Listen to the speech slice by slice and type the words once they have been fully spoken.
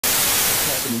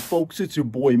happening, folks? It's your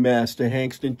boy Masta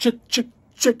Hanksta, and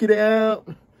check it out.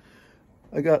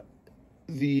 I got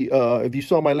the if you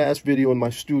saw my last video in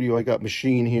my studio, I got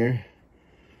Maschine here.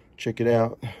 Check it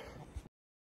out.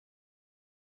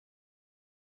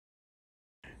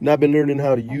 And I've been learning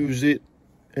how to use it,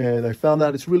 and I found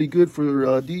out it's really good for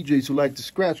DJs who like to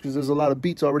scratch because there's a lot of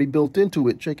beats already built into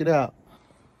it. Check it out.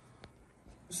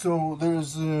 So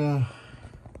there's a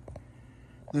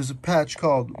patch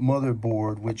called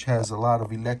Motherboard, which has a lot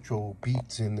of electro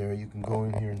beats in there. You can go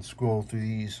in here and scroll through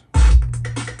these.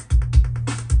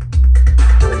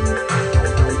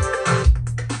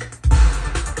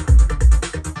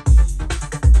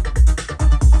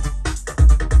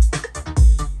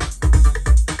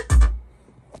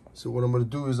 So what I'm going to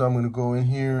do is I'm going to go in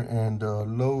here and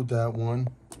load that one.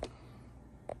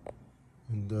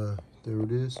 And there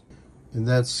it is. And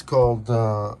that's called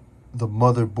the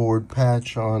Motherboard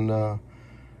patch on the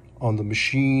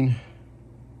Maschine,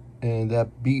 and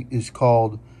that beat is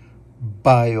called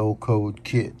Biocode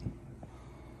Kit.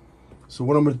 So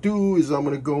what I'm going to do is I'm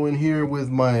going to go in here with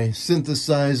my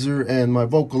synthesizer and my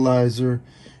vocalizer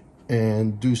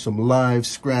and do some live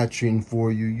scratching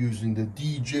for you using the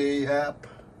djay app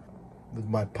with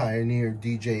my Pioneer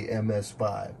djay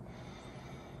MS5.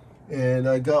 And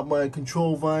I got my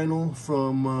control vinyl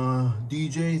from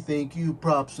djay. Thank you.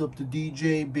 Props up to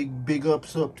djay. Big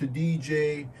ups up to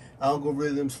djay.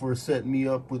 Algorithms for setting me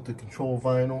up with the control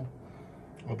vinyl.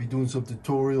 I'll be doing some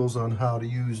tutorials on how to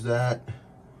use that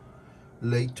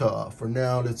later. For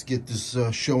now, let's get this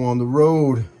show on the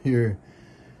road here.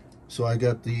 So I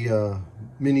got the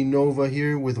Mini Nova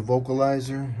here with a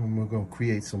vocalizer, and we're going to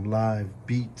create some live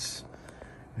beats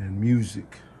and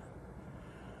music.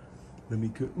 Let me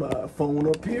put my phone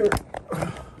up here.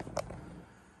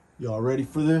 Y'all ready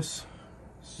for this?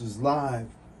 This is live.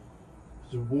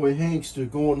 It's your boy Hanksta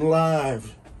going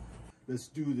live. Let's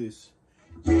do this.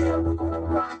 Yeah, we're gonna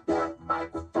rock that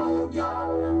microphone,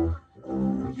 y'all.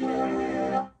 Ooh,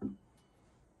 yeah.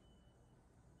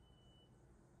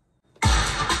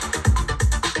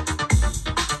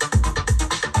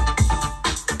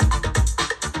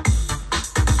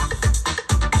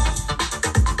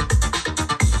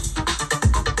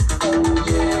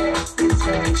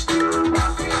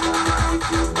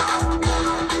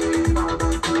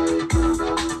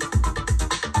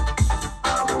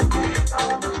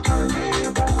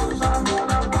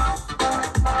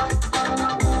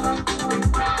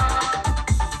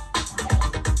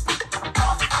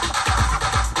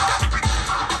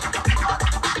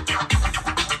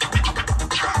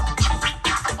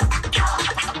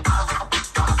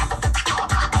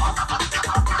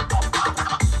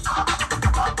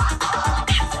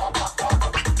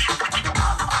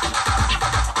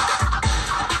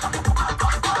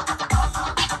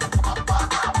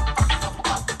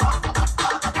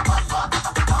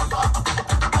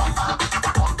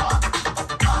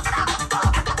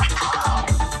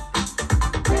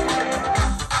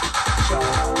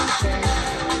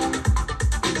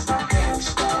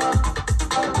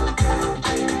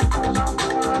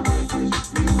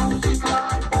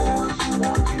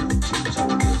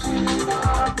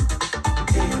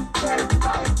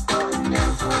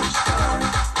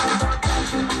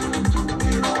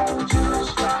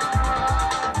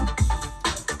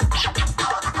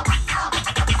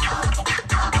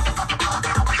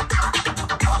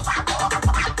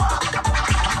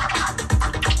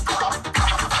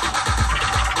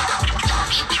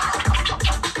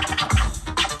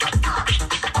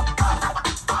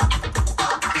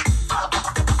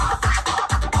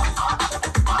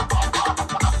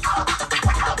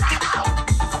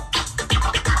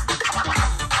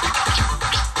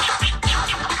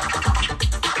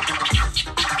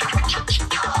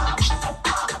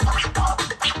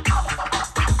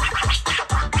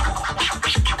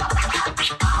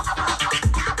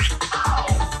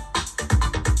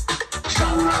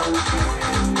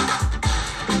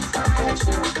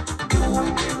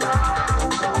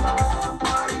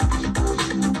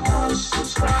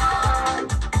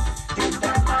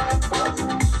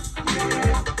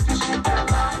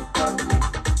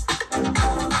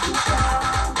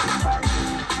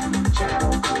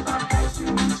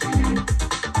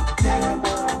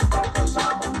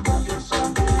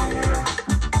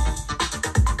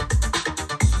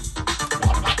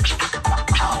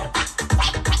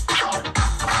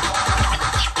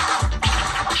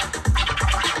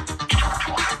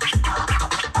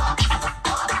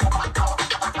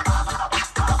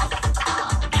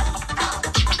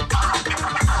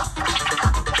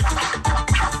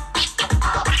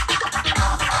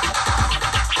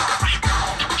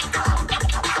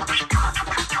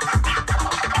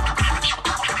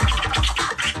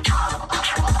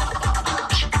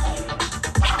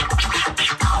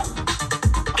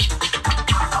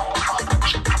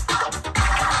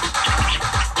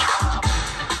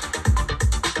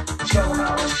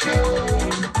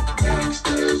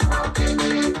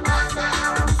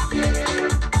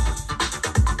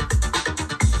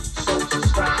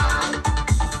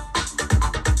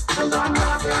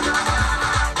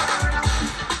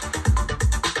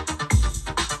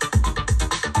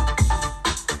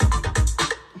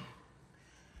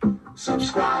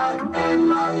 subscribe and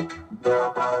like.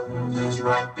 The button is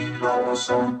right below,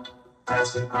 so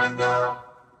press it right now.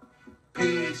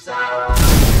 Peace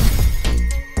out.